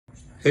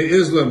Hey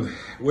Islam,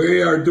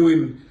 we are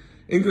doing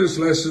English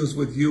lessons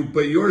with you,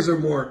 but yours are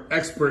more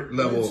expert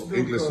level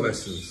English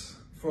lessons.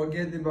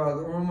 Forget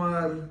about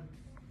Omar.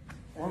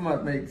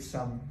 Omar made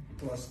some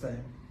last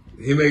time.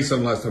 He made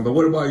some last time, but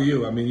what about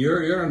you? I mean,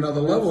 you're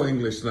another level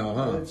English now,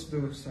 huh? Let's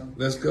do some.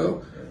 Let's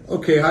go. Yes.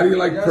 Okay, how do you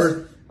like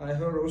Perth? I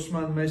heard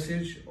Osman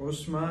message.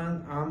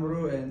 Osman,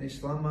 Amru, and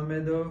Islam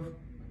Mamedov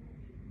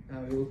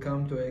will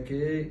come to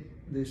AKA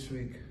this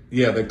week.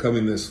 Yeah, they're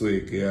coming this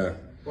week. Yeah.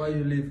 Why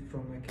you leave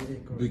from AKA,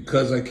 Coach?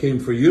 Because I came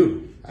for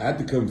you. I had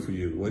to come for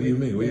you. What do you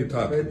mean? What are you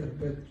talking?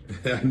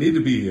 Better. I need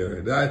to be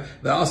here.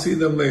 I'll see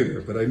them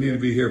later, but I need to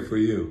be here for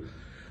you.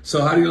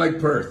 So how do you like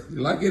Perth? You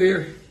like it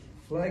here?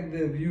 Like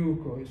the view,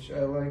 Coach.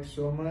 I like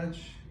so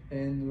much.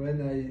 And when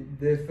I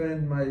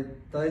defend my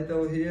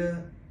title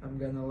here, I'm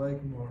gonna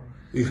like more.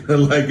 You're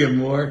gonna like it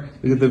more?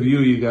 Look at the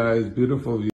view, you guys. Beautiful view.